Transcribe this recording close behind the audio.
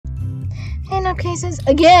In cases,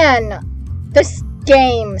 again, this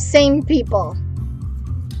game, same people.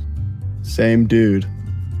 Same dude.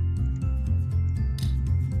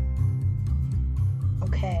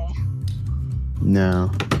 Okay.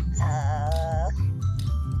 No.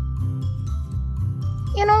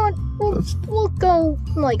 You know what? We'll go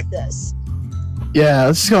like this. Yeah,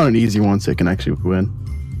 let's just go on an easy one so it can actually win.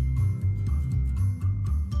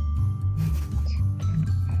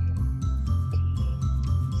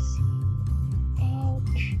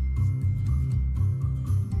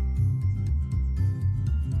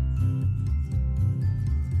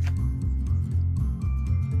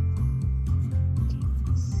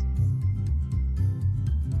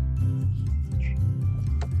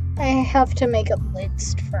 I have to make a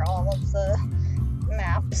list for all of the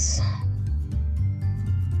maps.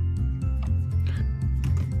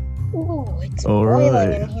 Ooh, it's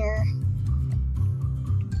boiling in here.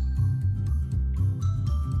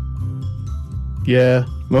 Yeah,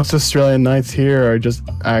 most Australian nights here are just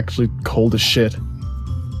actually cold as shit.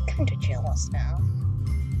 Kinda jealous now.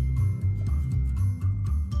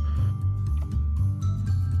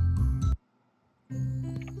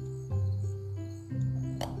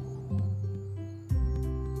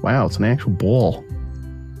 Wow, it's an actual ball.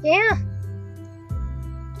 Yeah.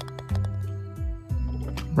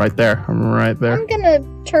 Right there. I'm right there. I'm gonna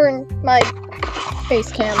turn my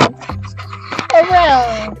face cam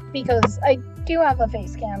around because I do have a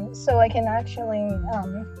face cam, so I can actually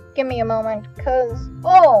give me a moment. Cause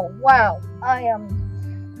oh wow, I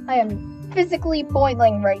am physically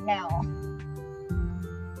boiling right now.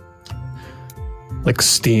 Like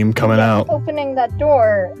steam coming out. Opening that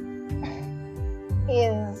door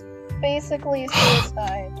is basically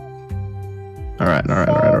suicide. Alright.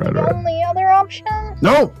 The only other option?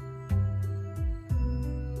 No!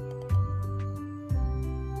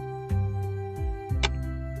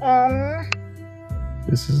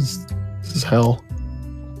 This is hell.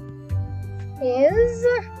 Is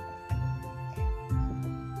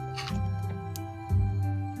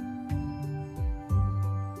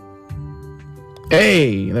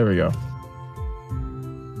Hey! There we go.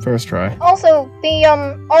 First try. also the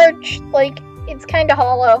arch, like, it's kinda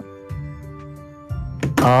hollow.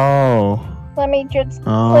 Oh. Let me just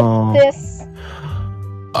Oh. flip this.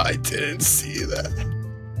 I didn't see that.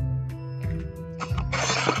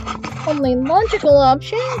 Only logical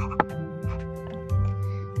option.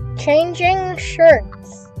 Changing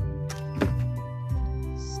shirts.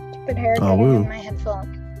 Stupid hair getting in my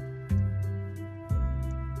headphone.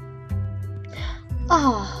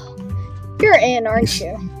 Oh, you're in, aren't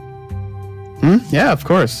you? Yeah, of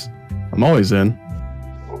course. I'm always in.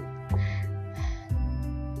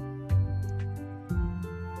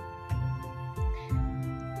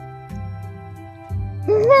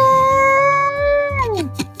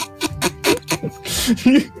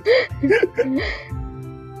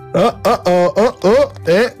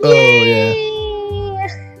 Yeah.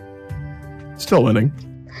 Still winning.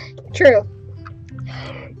 True.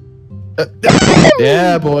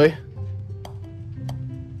 Yeah, boy.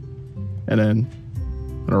 And then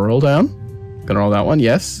gonna roll down. Gonna roll that one.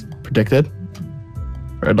 Yes, predicted.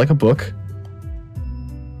 Read like a book.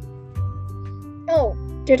 Oh,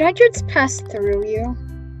 did I just pass through you?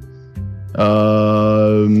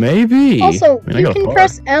 Maybe. Also, you can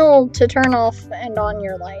press L to turn off and on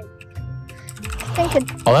your light. I think it...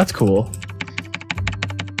 Oh, that's cool.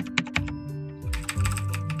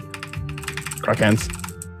 Crack hands.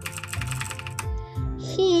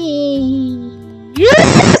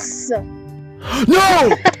 Yes!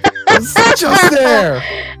 No! It's just there!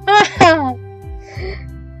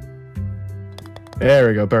 There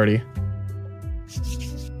we go, birdie.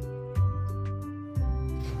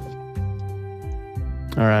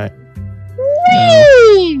 Alright.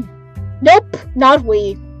 Whee! Nope, not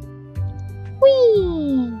we.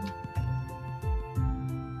 Whee!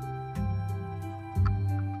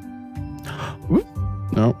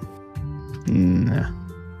 Nope. Nah.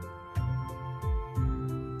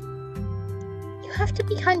 You have to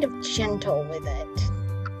be kind of gentle with it.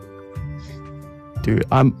 Dude,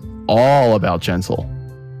 I'm all about gentle.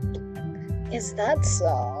 Is that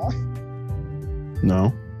so?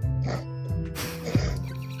 No.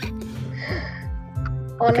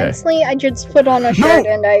 Honestly, okay. I just put on a shirt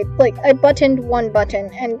and I buttoned one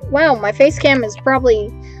button and wow, my face cam is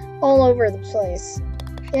probably all over the place.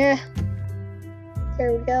 Yeah.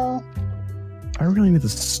 There we go. I really need to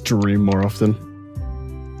stream more often.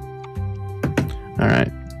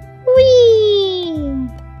 Alright. Whee!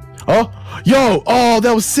 Oh! Yo! Oh,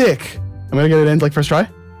 that was sick! I'm gonna get it in like first try.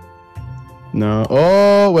 No.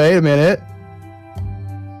 Oh, wait a minute.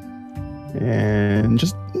 And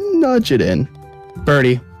just nudge it in.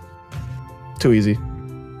 Birdie. Too easy.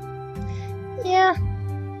 Yeah.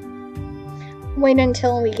 Wait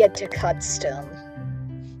until we get to Cutstone.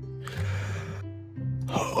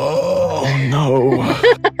 Oh no.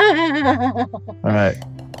 Alright.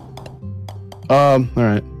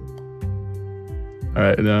 Alright.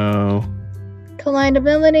 Alright, no.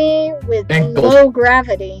 Collidability with Ankles. low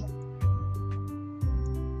gravity.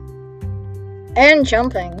 And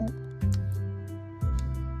jumping.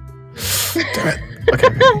 Damn it.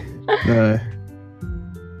 Okay.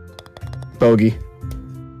 Bogey.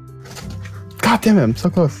 God damn it, I'm so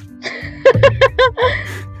close.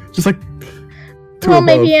 Just like well,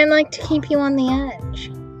 maybe I'd like to keep you on the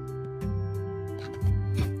edge.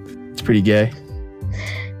 It's pretty gay.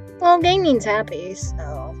 Well, gaming's happy,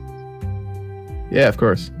 so... Yeah, of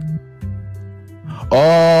course.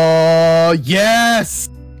 Oh, yes!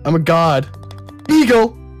 I'm a god.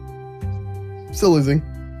 Eagle! Still losing.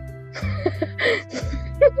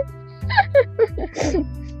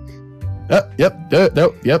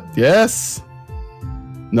 Yep, yes!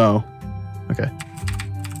 No. Okay.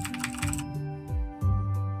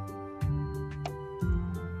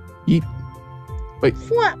 Eat. Wait.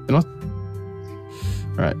 What?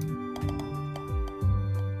 Alright.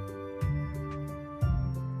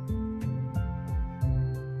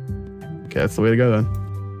 Okay, that's the way to go then.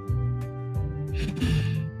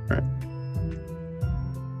 Alright.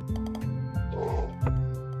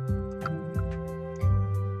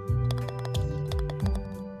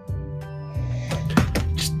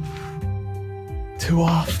 Just 2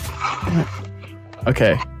 off.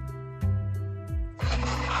 Okay.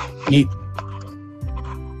 Eat.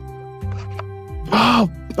 Oh!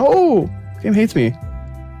 Oh! This game hates me.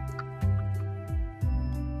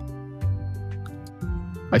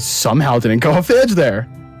 I somehow didn't go off the edge there.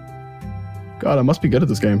 God, I must be good at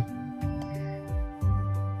this game.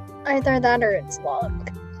 Either that or it's luck.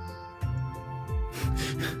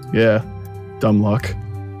 Yeah. Dumb luck.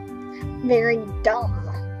 Very dumb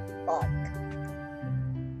luck.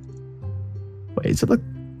 Wait, is it like...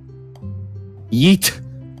 Yeet!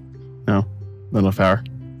 No. Not enough power.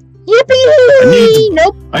 Yippee!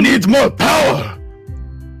 Nope. I need more power!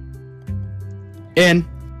 In.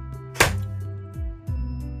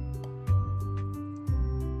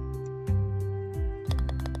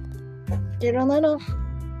 Did a little.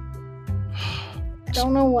 I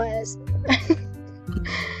don't know what is.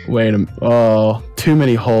 Wait a minute. Oh, too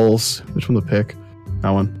many holes. Which one to pick? That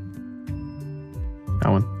one. That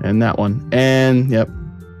one. And that one. And, yep.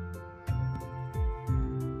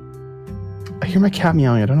 I hear my cat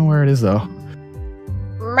meowing. I don't know where it is, though.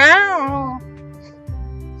 Meow.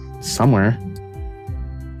 Somewhere.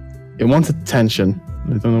 It wants attention.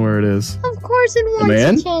 I don't know where it is. Of course it wants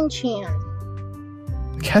Man? attention.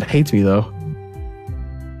 The cat hates me, though.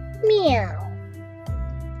 Meow.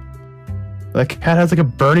 That cat has like a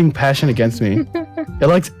burning passion against me. It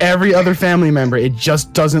likes every other family member. It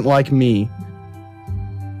just doesn't like me.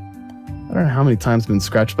 I don't know how many times I've been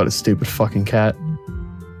scratched about a stupid fucking cat.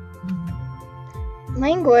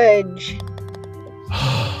 Language.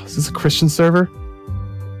 Is this a Christian server?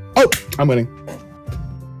 Oh, I'm winning.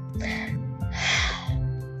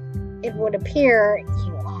 It would appear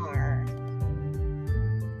you are.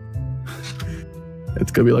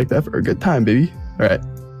 It's gonna be like that for a good time, baby. All right.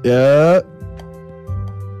 Yeah.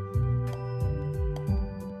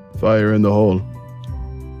 Fire in the hole.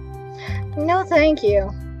 No, thank you.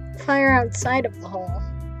 Fire outside of the hole.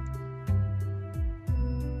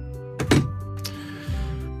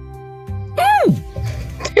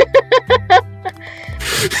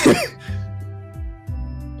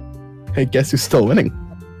 Hey, guess who's still winning?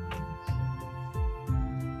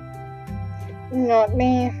 Not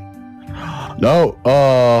me. No.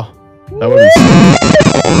 That would be.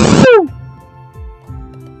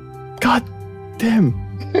 God damn.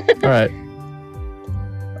 All right.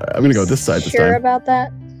 I'm gonna go this side this time. Sure about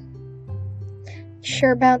that?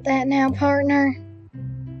 Sure about that now, partner?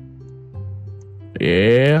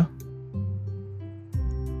 Yeah.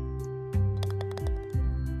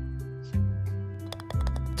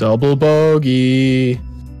 Double bogey.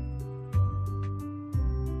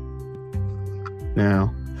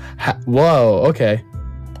 Now. Whoa, okay.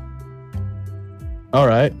 All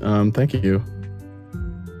right. Thank you.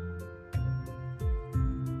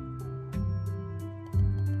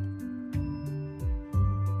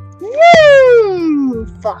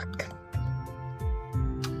 Fuck.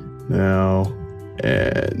 Now,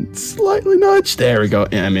 and slightly nudge. There we go.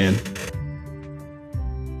 Yeah, I'm in.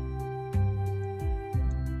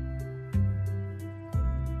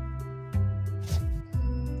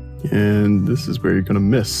 And this is where you're gonna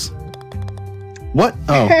miss. What?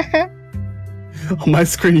 Oh. On my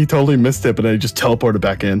screen, you totally missed it, but I just teleported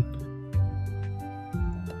back in.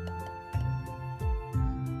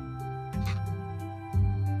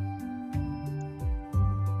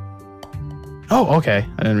 Oh, okay.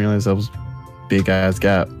 I didn't realize that was big ass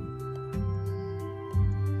gap.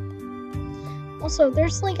 Also,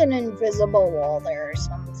 there's like an invisible wall there or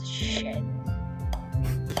some shit.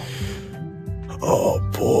 Oh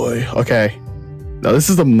boy. Okay. Now this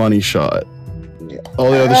is the money shot. All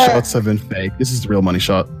the other shots have been fake. This is the real money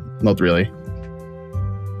shot. Not really.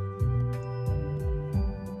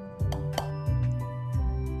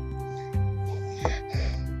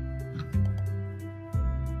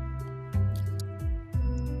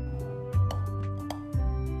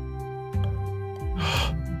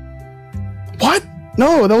 What?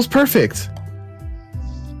 No, that was perfect.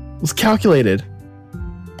 It was calculated.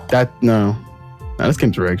 No, this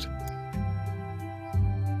game's rigged.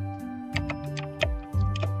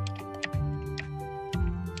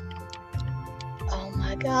 Oh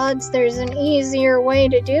my god, there's an easier way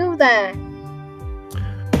to do that.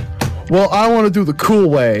 Well, I want to do the cool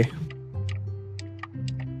way.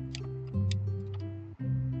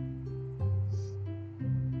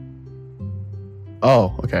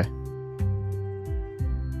 Oh, okay.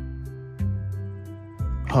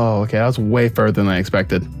 Oh, okay. That was way further than I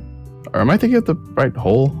expected. Or am I thinking of the right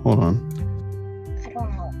hole? Hold on. I don't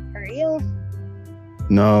know. Are you?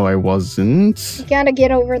 No, I wasn't. You gotta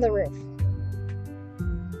get over the roof.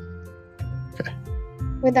 Okay.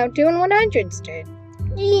 Without doing what I just did.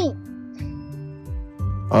 Yeet.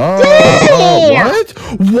 Oh, what?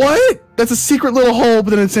 What? That's a secret little hole,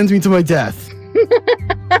 but then it sends me to my death.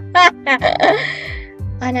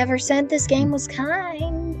 I never said this game was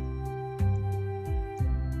kind.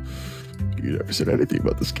 You never said anything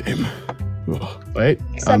about this game. Ugh. Wait,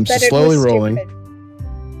 Except I'm that it slowly was rolling.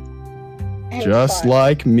 And Just fun.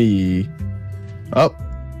 like me. Oh,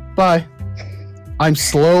 bye. I'm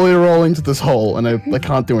slowly rolling to this hole, and I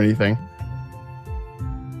can't do anything.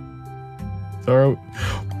 So,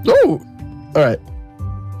 oh, all right.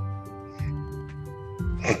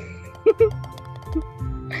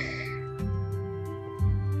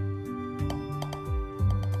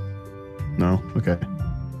 No, okay.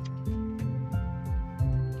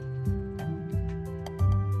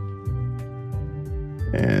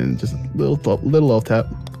 And just a little tap.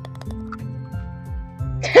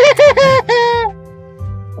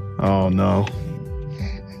 Oh no.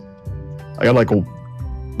 I got like a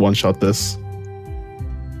one shot this.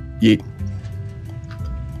 Yeet.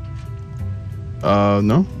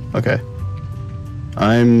 No? Okay.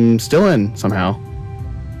 I'm still in somehow.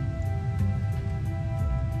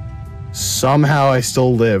 Somehow I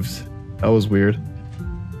still lived. That was weird.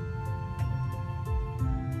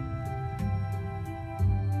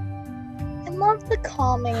 I love the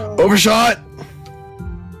calming. Overshot!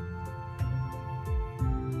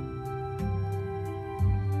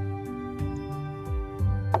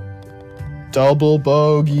 Double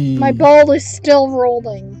bogey. My ball is still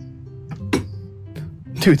rolling.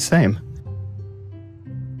 Dude, same.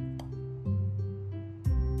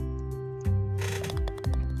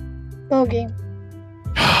 Bogey.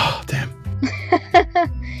 Damn.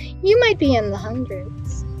 You might be in the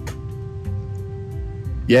hundreds.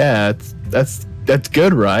 Yeah, that's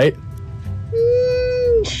good, right?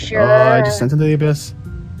 Sure. Oh, I just sent into the abyss.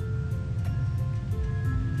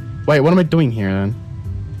 Wait, what am I doing here then?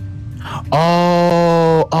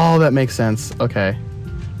 Oh, that makes sense. Okay.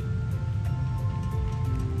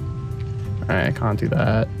 Alright, I can't do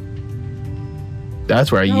that.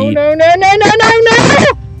 That's where I yeet. No.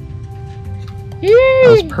 That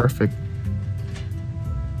was perfect.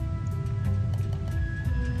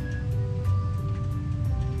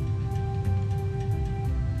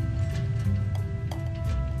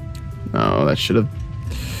 No, that should have.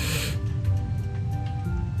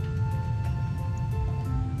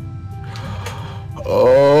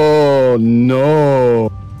 Oh no!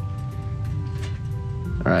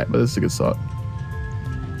 All right, but this is a good shot.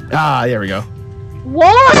 Ah, there we go.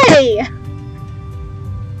 Why?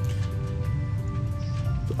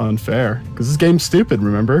 It's unfair because this game's stupid.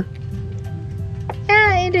 Remember?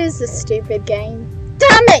 Yeah, it is a stupid game.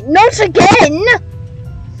 Damn it! Not again!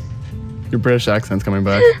 Your British accent's coming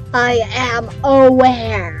back. I am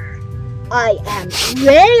aware. I am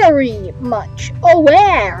very much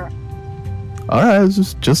aware. Alright,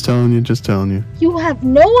 just telling you. You have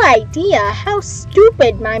no idea how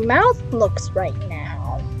stupid my mouth looks right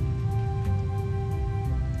now.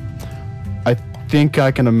 I think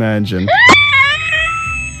I can imagine.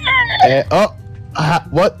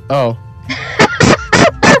 What? Oh.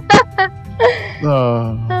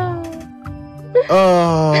 Oh.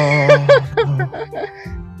 Oh.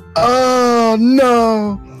 Oh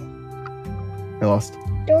no! I lost.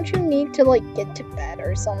 Don't you need to like get to bed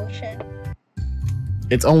or some shit?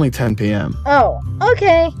 It's only 10 p.m. Oh,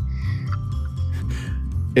 okay.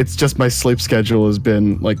 It's just my sleep schedule has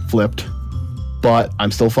been like flipped, but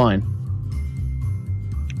I'm still fine.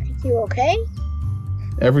 Are you okay?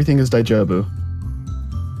 Everything is Daijobu.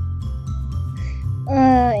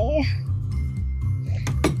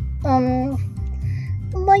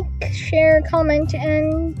 Like, share, comment,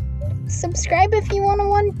 and subscribe if you want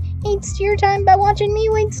to waste your time by watching me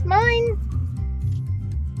waste mine.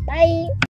 Bye.